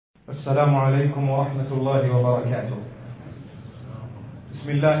السلام عليكم ورحمة الله وبركاته. بسم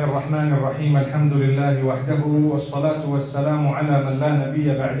الله الرحمن الرحيم. الحمد لله وحده والصلاة والسلام على من لا نبي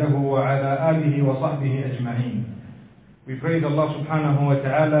بعده وعلى آله وصحبه أجمعين. We praise Allah subhanahu wa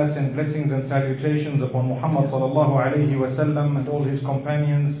ta'ala, send blessings and salutations upon Muhammad sallallahu alayhi wa sallam and all his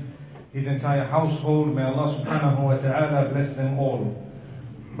companions, his entire household. May Allah subhanahu wa ta'ala bless them all.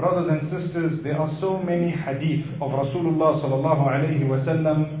 Brothers and sisters, there are so many hadith of Rasulullah sallallahu alayhi wa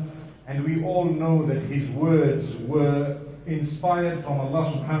sallam, and we all know that his words were inspired from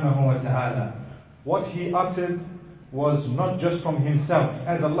Allah subhanahu wa ta'ala. What he uttered was not just from himself.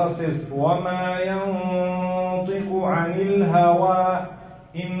 As Allah says, وَمَا يَنطِقُ عَنِ الْهَوَىٰ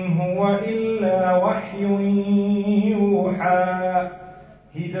إِنْ هُوَ إِلَّا وَحْيٌ يُوحَىٰ.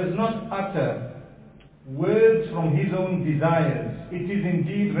 He does not utter words from his own desires. It is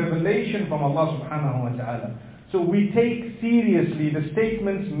indeed revelation from Allah subhanahu wa ta'ala. So we take seriously the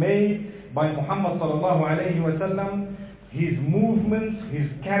statements made by Muhammad sallallahu alayhi wa sallam, his movements,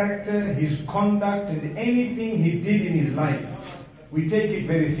 his character, his conduct, and anything he did in his life. We take it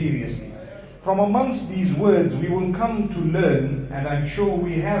very seriously. From amongst these words, we will come to learn, and I'm sure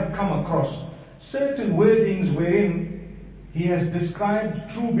we have come across, certain wordings wherein he has described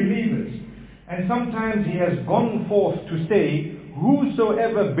true believers. And sometimes he has gone forth to say,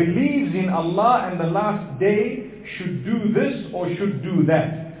 whosoever believes in Allah and the last day should do this or should do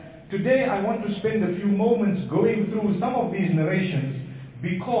that. Today I want to spend a few moments going through some of these narrations,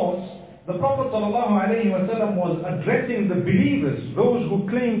 because the Prophet ﷺ was addressing the believers, those who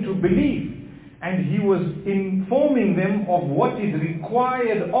claim to believe, and he was informing them of what is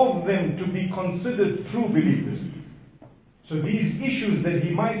required of them to be considered true believers. So these issues that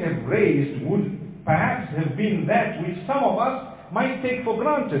he might have raised would perhaps have been that which some of us might take for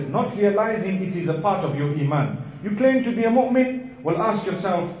granted, not realizing it is a part of your iman. You claim to be a mu'min? Well, ask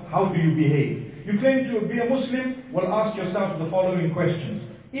yourself, how do you behave? You claim to be a Muslim? Well, ask yourself the following questions.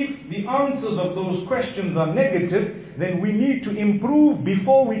 If the answers of those questions are negative, then we need to improve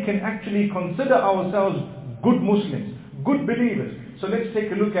before we can actually consider ourselves good Muslims, good believers. So let's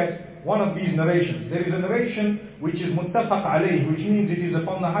take a look at one of these narrations. There is a narration which is muttafaq alayh, which means it is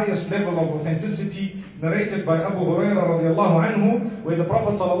upon the highest level of authenticity, narrated by Abu Hurairah radiallahu anhu, where the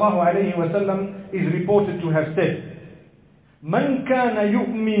Prophet sallallahu alayhi wa sallam is reported to have said, من كان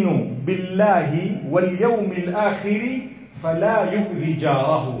يؤمن بالله واليوم الآخر فلا يؤذي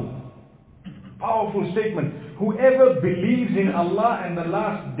جاره. Powerful statement. Whoever believes in Allah and the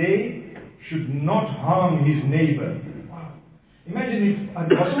last day should not harm his neighbor. Wow. Imagine if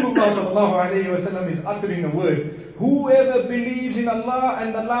Rasulullah sallallahu alayhi wa sallam is uttering a word, whoever believes in Allah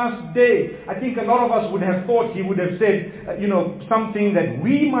and the last day. I think a lot of us would have thought he would have said, something that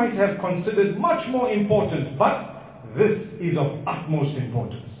we might have considered much more important, but this is of utmost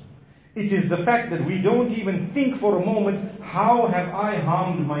importance. It is the fact that we don't even think for a moment, how have I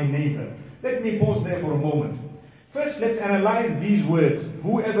harmed my neighbor? Let me pause there for a moment. First, let's analyze these words.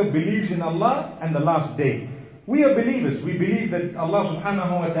 Whoever believes in Allah and the last day. We are believers. We believe that Allah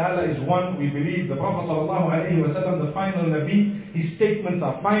subhanahu wa ta'ala is one. We believe the Prophet sallallahu alayhi wa sallam, the final Nabi, his statements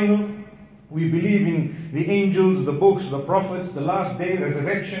are final. We believe in the angels, the books, the prophets, the last day,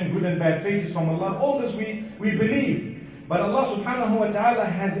 resurrection, good and bad faces from Allah. All this we believe. But Allah subhanahu wa ta'ala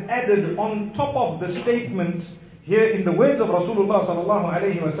has added on top of the statement here in the words of Rasulullah sallallahu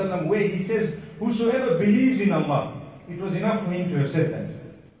alayhi wa sallam, where he says, whosoever believes in Allah. It was enough for him to have said that.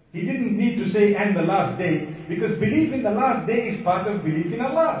 He didn't need to say, and the last day, because belief in the last day is part of belief in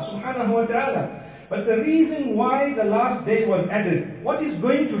Allah subhanahu wa ta'ala. But the reason why the last day was added, what is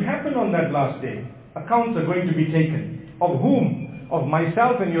going to happen on that last day? Accounts are going to be taken. Of whom? Of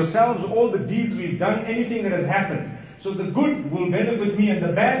myself and yourselves, all the deeds we've done, anything that has happened. So the good will benefit me and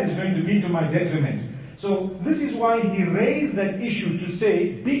the bad is going to be to my detriment. So this is why he raised that issue to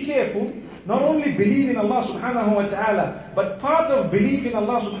say, be careful. Not only believe in Allah subhanahu wa ta'ala, but part of belief in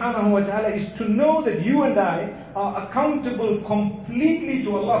Allah subhanahu wa ta'ala is to know that you and I are accountable completely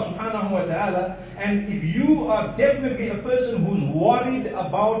to Allah subhanahu wa ta'ala. And if you are definitely a person who's worried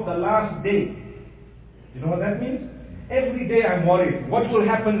about the last day, you know what that means? Every day I'm worried. What will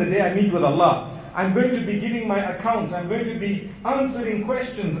happen the day I meet with Allah? I'm going to be giving my accounts. I'm going to be answering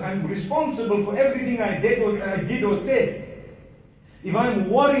questions. I'm responsible for everything I did or said. If I'm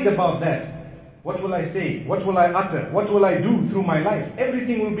worried about that, what will I say? What will I utter? What will I do through my life?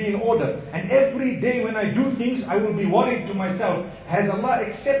 Everything will be in order. And every day when I do things, I will be worried to myself. Has Allah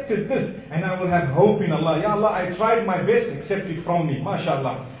accepted this? And I will have hope in Allah. Ya Allah, I tried my best, accept it from me.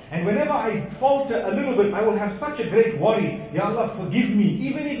 MashaAllah. And whenever I falter a little bit, I will have such a great worry. Ya Allah, forgive me.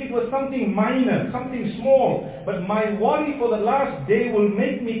 Even if it was something minor, something small. But my worry for the last day will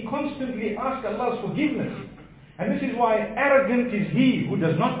make me constantly ask Allah's forgiveness. And this is why arrogant is he who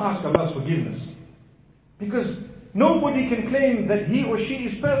does not ask Allah's forgiveness. Because nobody can claim that he or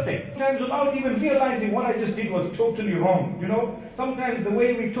she is perfect. Sometimes without even realizing what I just did was totally wrong. You know, sometimes the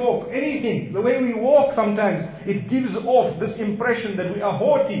way we talk, anything, the way we walk sometimes, it gives off this impression that we are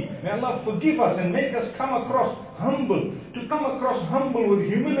haughty. May Allah forgive us and make us come across humble. To come across humble with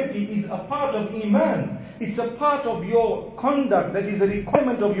humility is a part of Iman. It's a part of your conduct, that is a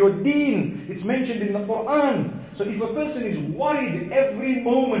requirement of your deen. It's mentioned in the Quran. So if a person is worried every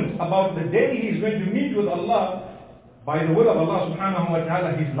moment about the day he is going to meet with Allah, by the will of Allah subhanahu wa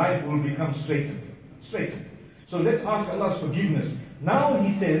ta'ala, his life will become straightened. So let's ask Allah's forgiveness. Now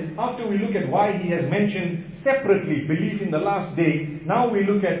he says, after we look at why he has mentioned separately belief in the last day, now we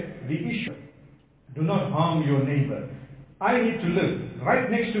look at the issue. Do not harm your neighbor. I need to live. Right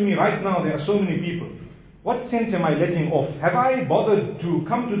next to me right now there are so many people. What scent am I letting off? Have I bothered to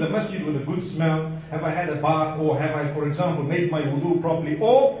come to the masjid with a good smell? Have I had a bath? Or have I, for example, made my wudu properly?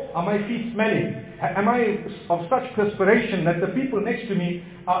 Or are my feet smelling? Am I of such perspiration that the people next to me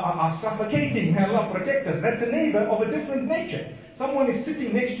are suffocating? May Allah protect us. That's a neighbor of a different nature. Someone is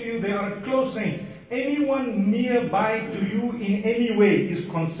sitting next to you, they are at close range. Anyone nearby to you in any way is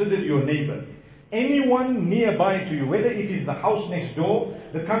considered your neighbor. Anyone nearby to you, whether it is the house next door,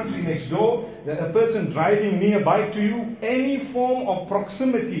 the country next door, a person driving nearby to you, any form of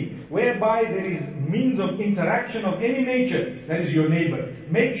proximity whereby there is means of interaction of any nature, that is your neighbor.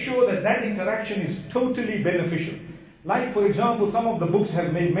 Make sure that that interaction is totally beneficial. Like, for example, some of the books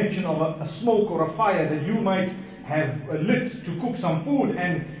have made mention of a smoke or a fire that you might have lit to cook some food,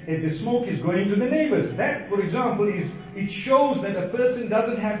 and if the smoke is going to the neighbors. That, for example, it shows that a person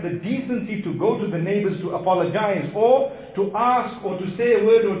doesn't have the decency to go to the neighbors to apologize or to ask or to say a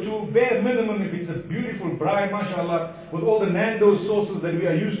word or two. Bare minimum, if it's a beautiful bride, mashallah, with all the Nando's sauces that we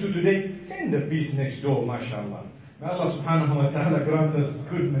are used to today, send a piece next door, mashallah. May Allah subhanahu wa ta'ala grant us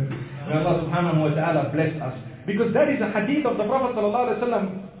goodness. May Allah subhanahu wa ta'ala bless us. Because that is a hadith of the Prophet sallallahu alaihi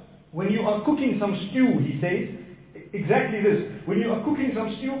wasallam. When you are cooking some stew, he says, exactly this. When you are cooking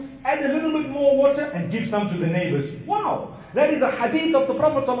some stew, add a little bit more water and give some to the neighbors. Wow! That is a hadith of the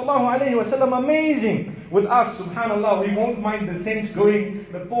Prophet ﷺ. Amazing. With us, subhanallah, we won't mind the scent going.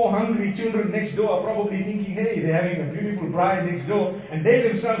 The poor hungry children next door are probably thinking, hey, they're having a beautiful bride next door, and they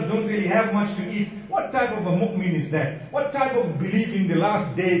themselves don't really have much to eat. What type of a mu'min is that? What type of belief in the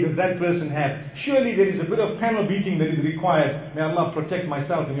last day does that person have? Surely there is a bit of panel beating that is required. May Allah protect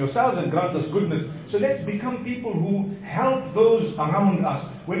myself and yourselves and grant us goodness. So let's become people who help those around us.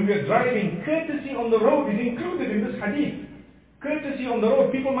 When we are driving, courtesy on the road is included in this hadith. Courtesy on the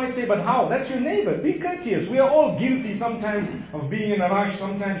road. People might say, but how? That's your neighbor. Be courteous. We are all guilty sometimes of being in a rush.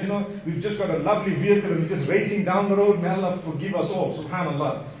 Sometimes, we've just got a lovely vehicle and we're just racing down the road. May Allah forgive us all.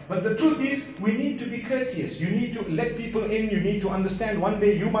 Subhanallah. But the truth is, we need to be courteous. You need to let people in. You need to understand one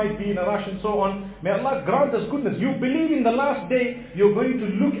day you might be in a rush and so on. May Allah grant us goodness. You believe in the last day, you're going to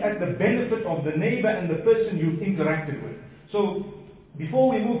look at the benefit of the neighbor and the person you've interacted with. So,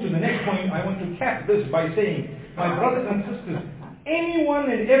 before we move to the next point, I want to cap this by saying, my brothers and sisters, anyone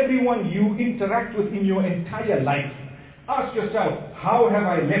and everyone you interact with in your entire life, ask yourself, how have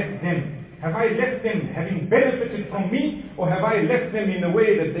I left them? Have I left them having benefited from me, or have I left them in a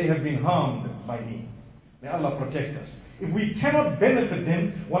way that they have been harmed by me? May Allah protect us. If we cannot benefit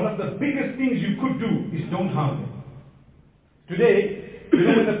them, one of the biggest things you could do is don't harm them. Today,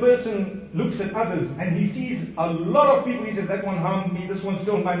 when a person looks at others and he sees a lot of people, he says, that one harmed me, this one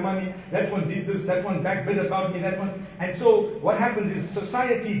stole my money, that one did this, that one backbit about me, that one. And so what happens is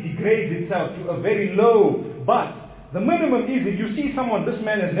society degrades itself to a very low. But the minimum is, if you see someone, this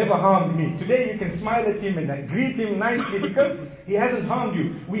man has never harmed me, today you can smile at him and greet him nicely because he hasn't harmed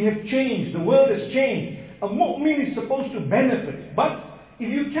you. We have changed. The world has changed. A mu'min is supposed to benefit. But if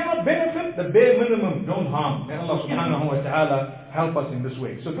you cannot benefit, the bare minimum, don't harm. May Allah subhanahu wa ta'ala help us in this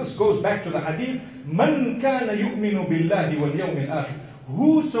way. So this goes back to the hadith, Man kana yu'minu billahi wal yawmil akhir.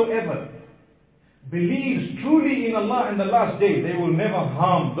 Whosoever believes truly in Allah and the last day, they will never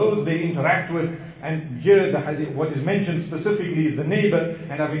harm those they interact with. And here the hadith, what is mentioned specifically is the neighbor,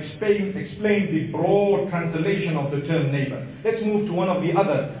 and I've explained the broad translation of the term neighbor. Let's move to one of the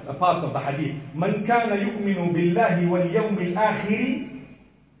other parts of the hadith. Man kana yu'minu billahi wal yawmil akhir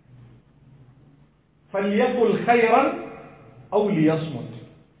فَلْيَقُلْ خَيْرًا أَوْ لِيَصْمُتْ.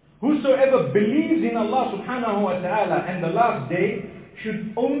 Whosoever believes in Allah subhanahu wa ta'ala and the last day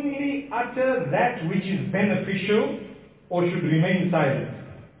should only utter that which is beneficial or should remain silent.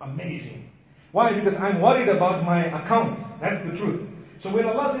 Amazing. Why? Because I'm worried about my account. That's the truth. So when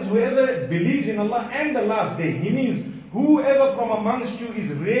Allah says, whoever believes in Allah and the last day, He means whoever from amongst you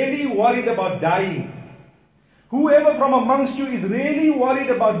is really worried about dying. Whoever from amongst you is really worried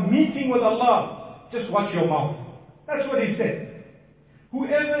about meeting with Allah, just watch your mouth. That's what He said.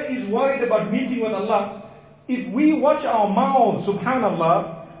 Whoever is worried about meeting with Allah, if we watch our mouths,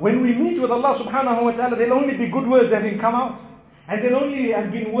 subhanallah, when we meet with Allah subhanahu wa ta'ala, there'll only be good words that will come out. And there'll only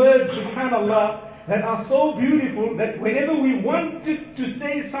have been words, subhanallah, that are so beautiful that whenever we wanted to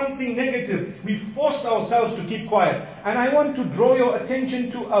say something negative, we forced ourselves to keep quiet. And I want to draw your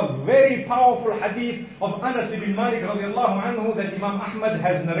attention to a very powerful hadith of Anas ibn Malik radiallahu anhu that Imam Ahmad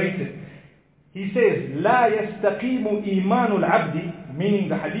has narrated. He says, لا يستقيم إيمان العبد, meaning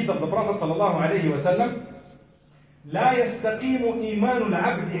the hadith of the Prophet sallallahu alayhi wa sallam, لا يستقيم إيمان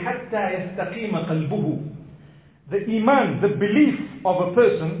العبد حتى يستقيم قلبه. The iman, the belief of a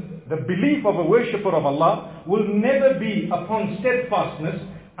person, the belief of a worshipper of Allah will never be upon steadfastness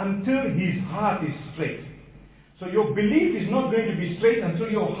until his heart is straight. So your belief is not going to be straight until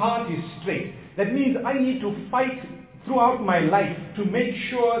your heart is straight. That means I need to fight throughout my life to make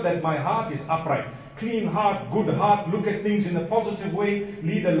sure that my heart is upright. Clean heart, good heart, look at things in a positive way,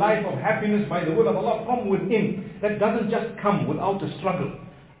 lead a life of happiness by the will of Allah from within. That doesn't just come without a struggle.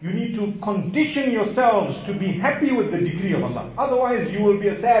 You need to condition yourselves to be happy with the decree of Allah. Otherwise you will be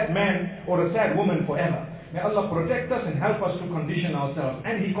a sad man or a sad woman forever. May Allah protect us and help us to condition ourselves.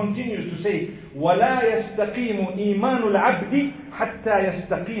 And He continues to say, وَلَا يَسْتَقِيمُ إِيمَانُ الْعَبْدِ حَتَّى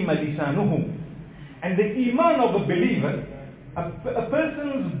يَسْتَقِيمَ لِسَانُهُ. And the iman of a believer, a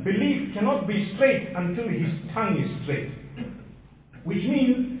person's belief cannot be straight until his tongue is straight. Which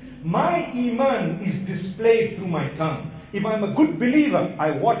means, my iman is displayed through my tongue. If I'm a good believer,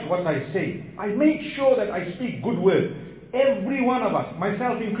 I watch what I say. I make sure that I speak good words. Every one of us,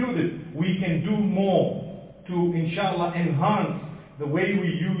 myself included, we can do more to, inshallah, enhance the way we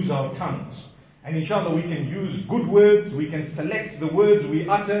use our tongues. And inshallah, we can use good words, we can select the words we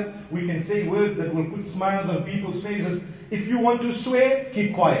utter, we can say words that will put smiles on people's faces. If you want to swear,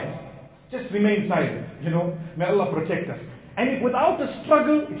 keep quiet. Just remain silent, May Allah protect us. And if without a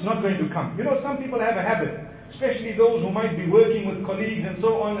struggle, it's not going to come. Some people have a habit, especially those who might be working with colleagues and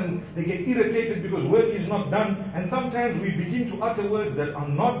so on, and they get irritated because work is not done. And sometimes we begin to utter words that are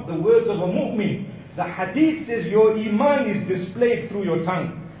not the words of a mu'min. The hadith says your iman is displayed through your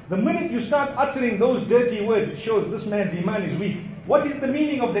tongue. The minute you start uttering those dirty words, it shows this man's iman is weak. What is the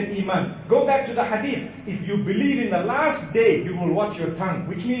meaning of that iman? Go back to the hadith. If you believe in the last day, you will watch your tongue.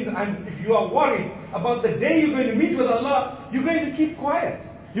 Which means if you are worried about the day you're going to meet with Allah, you're going to keep quiet.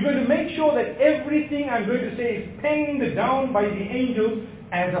 You're going to make sure that everything I'm going to say is penned down by the angels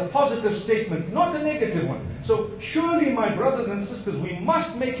as a positive statement, not a negative one. So surely, my brothers and sisters, we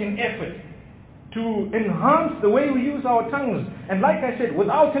must make an effort to enhance the way we use our tongues. And like I said,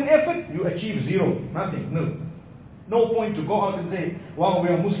 without an effort, you achieve zero. Nothing. No point to go out and say, wow, we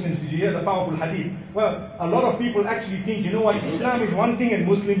are Muslims. Did you hear the powerful hadith? Well, a lot of people actually think, Islam is one thing and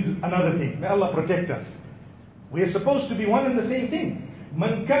Muslims another thing. May Allah protect us. We are supposed to be one and the same thing.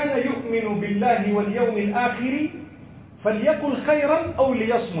 من كان يؤمن بالله واليوم الآخر فليقل خيرا أو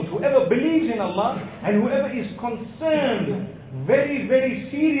ليصمت. Whoever believes in Allah and whoever is concerned very, very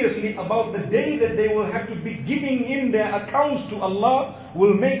seriously about the day that they will have to be giving in their accounts to Allah,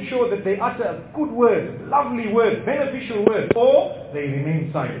 will make sure that they utter a good word, lovely word, beneficial word, or they remain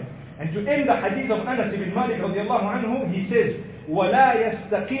silent. And to end the hadith of Anas ibn Malik radiallahu anhu, he says, وَلَا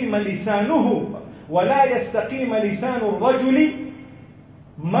يَسْتَقِيمَ لِسَانُهُ وَلَا يَسْتَقِيمَ لِسَانُ الرَّجُلِ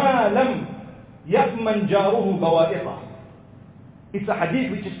مَا لَمْ يَأْمَنْ جَارُهُ بَوَائِقَهُ. It's a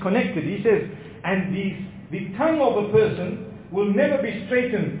hadith which is connected. He says, and the tongue of a person will never be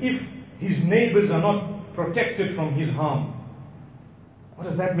straightened if his neighbors are not protected from his harm. What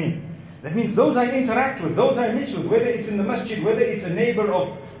does that mean? That means those I interact with, those I mix with, whether it's in the masjid, whether it's a neighbor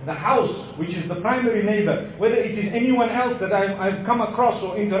of the house, which is the primary neighbor, whether it is anyone else that I've come across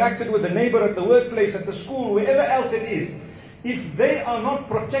or interacted with, a neighbor at the workplace, at the school, wherever else it is, if they are not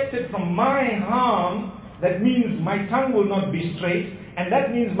protected from my harm, that means my tongue will not be straight, and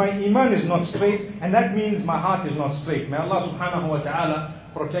that means my iman is not straight, and that means my heart is not straight. May Allah subhanahu wa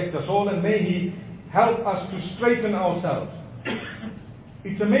ta'ala protect us all, and may He help us to straighten ourselves.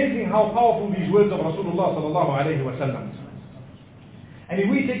 It's amazing how powerful these words of Rasulullah sallallahu alayhi wa sallam. And if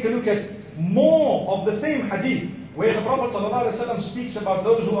we take a look at more of the same hadith, where the Prophet sallallahu alayhi wa sallam speaks about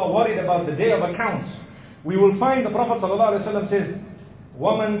those who are worried about the day of accounts, we will find the Prophet ﷺ says,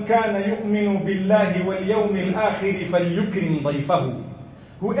 وَمَنْ كَانَ يُؤْمِنُ بِاللَّهِ وَالْيَوْمِ الْآخِرِ فَلْيُكْرِمْ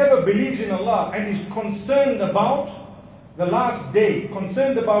ضَيْفَهُ. Whoever believes in Allah and is concerned about the last day,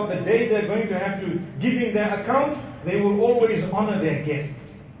 concerned about the day they're going to have to give in their account, they will always honor their guests.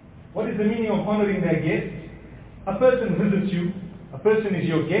 What is the meaning of honoring their guests? A person visits you, a person is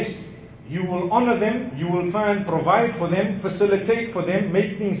your guest, you will honor them, you will try and provide for them, facilitate for them,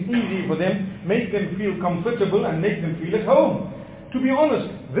 make things easy for them, make them feel comfortable and make them feel at home. To be honest,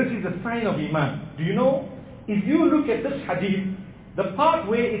 this is a sign of Iman. Do you know, if you look at this hadith, the part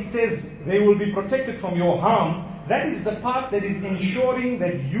where it says they will be protected from your harm, that is the part that is ensuring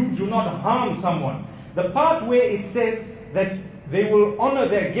that you do not harm someone. The part where it says that they will honor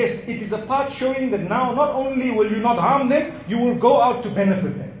their guests, it is a part showing that now not only will you not harm them, you will go out to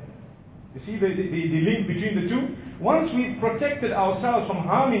benefit them. You see the link between the two? Once we've protected ourselves from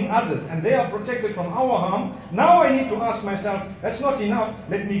harming others and they are protected from our harm, now I need to ask myself, that's not enough,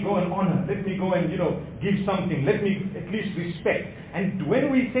 let me go and honor, let me go and give something, let me at least respect. And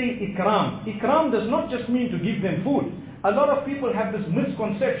when we say ikram does not just mean to give them food. A lot of people have this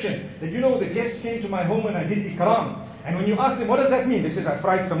misconception that the guest came to my home and I did ikram. And when you ask them, what does that mean? They say, I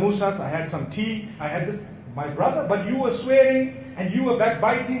fried samosas, I had some tea, I had this. My brother, but you were swearing and you were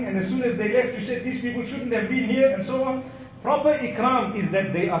backbiting, and as soon as they left you said these people shouldn't have been here and so on. Proper ikram is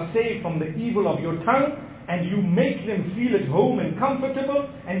that they are saved from the evil of your tongue and you make them feel at home and comfortable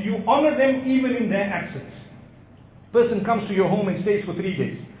and you honor them even in their absence. Person comes to your home and stays for 3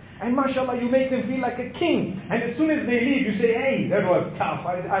 days. And mashallah, you make them feel like a king. And as soon as they leave, you say, hey, that was tough.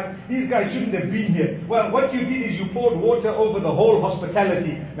 These guys shouldn't have been here. Well, what you did is you poured water over the whole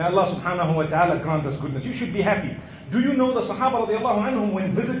hospitality. May Allah subhanahu wa ta'ala grant us goodness. You should be happy. Do you know the Sahaba radiallahu anhum,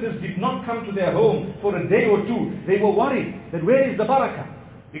 when visitors did not come to their home for a day or two, they were worried that where is the barakah?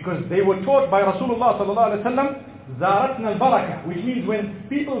 Because they were taught by Rasulullah sallallahu alaihi wasallam, zaratna al-barakah, which means when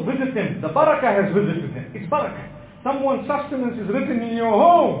people visit them, the barakah has visited them. It's barakah. Someone's sustenance is written in your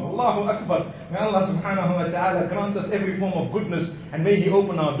home. Allahu Akbar. May Allah subhanahu wa ta'ala grant us every form of goodness and may He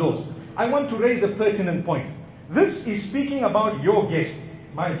open our doors. I want to raise a pertinent point. This is speaking about your guest,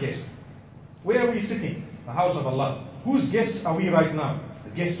 my guest. Where are we sitting? The house of Allah. Whose guests are we right now?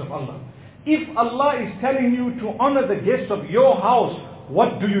 The guests of Allah. If Allah is telling you to honor the guests of your house,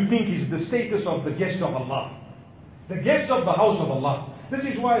 what do you think is the status of the guest of Allah? The guest of the house of Allah. This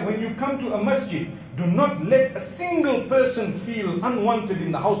is why when you come to a masjid, do not let a single person feel unwanted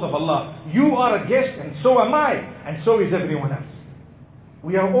in the house of Allah. You are a guest and so am I, and so is everyone else.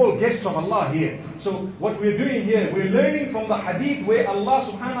 We are all guests of Allah here. So what we're doing here, we're learning from the hadith where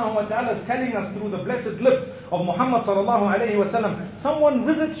Allah subhanahu wa ta'ala is telling us through the blessed lips of Muhammad sallallahu alayhi wa sallam, someone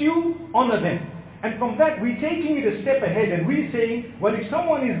visits you, honor them. And from that we're taking it a step ahead and we're saying, well, if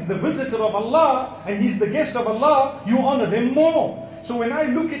someone is the visitor of Allah and he's the guest of Allah, you honor them more. So when I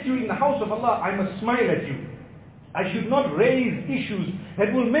look at you in the house of Allah, I must smile at you. I should not raise issues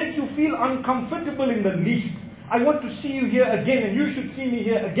that will make you feel uncomfortable in the least. I want to see you here again and you should see me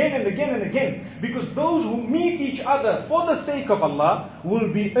here again and again and again. Because those who meet each other for the sake of Allah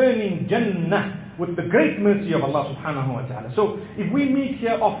will be earning Jannah with the great mercy of Allah subhanahu wa ta'ala. So if we meet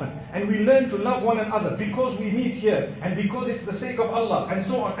here often and we learn to love one another because we meet here and because it's the sake of Allah and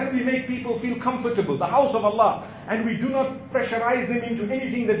so on, and we make people feel comfortable, the house of Allah, and we do not pressurize them into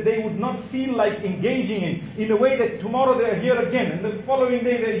anything that they would not feel like engaging in a way that tomorrow they're here again and the following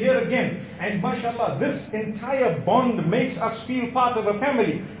day they're here again. And mashallah, this entire bond makes us feel part of a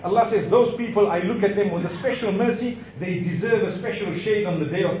family. Allah says, those people, I look at them with a special mercy, they deserve a special shade on the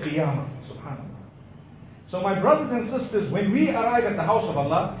day of Qiyamah. Subhanallah. So my brothers and sisters, when we arrive at the house of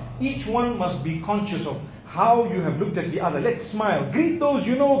Allah, each one must be conscious of how you have looked at the other. Let's smile. Greet those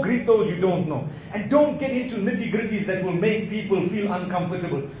you know, greet those you don't know. And don't get into nitty-gritties that will make people feel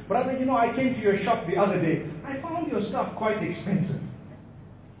uncomfortable. Brother, I came to your shop the other day. I found your stuff quite expensive.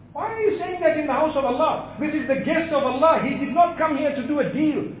 Why are you saying that in the house of Allah? This is the guest of Allah. He did not come here to do a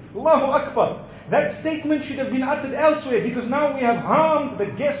deal. Allahu Akbar. That statement should have been uttered elsewhere, because now we have harmed the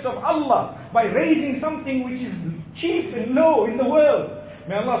guest of Allah by raising something which is cheap and low in the world.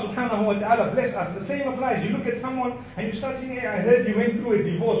 May Allah subhanahu wa ta'ala bless us. The same applies. You look at someone and you start saying, hey, I heard you went through a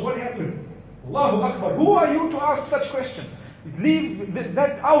divorce. What happened? Allahu Akbar. Who are you to ask such questions? Leave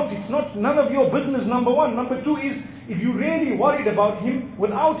that out. It's not none of your business, number one. Number two is, if you're really worried about him,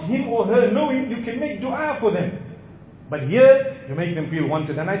 without him or her knowing, you can make dua for them. But here, you make them feel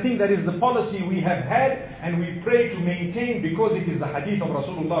wanted. And I think that is the policy we have had and we pray to maintain, because it is the hadith of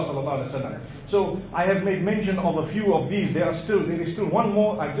Rasulullah sallallahu alaihi wasallam. So I have made mention of a few of these. There is still one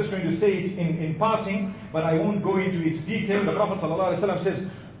more. I'm just going to say it in passing, but I won't go into its detail. The Prophet sallallahu alaihi wasallam says,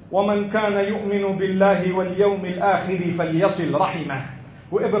 وَمَنْ كَانَ يُؤْمِنُ بِاللَّهِ وَالْيَوْمِ الْآخِرِ فَلْيَصِلْ رَحِمَهُ.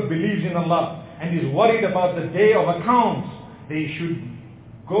 Whoever believes in Allah and is worried about the day of accounts, they should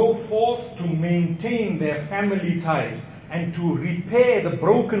go forth to maintain their family ties and to repair the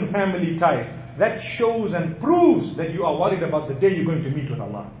broken family ties, that shows and proves that you are worried about the day you're going to meet with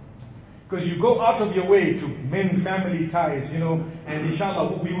Allah. Because you go out of your way to mend family ties, and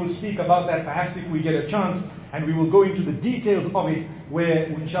inshallah we will speak about that perhaps if we get a chance, and we will go into the details of it, where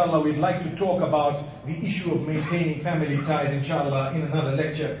inshallah we'd like to talk about the issue of maintaining family ties inshallah in another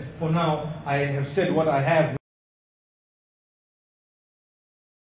lecture. For now, I have said what I have.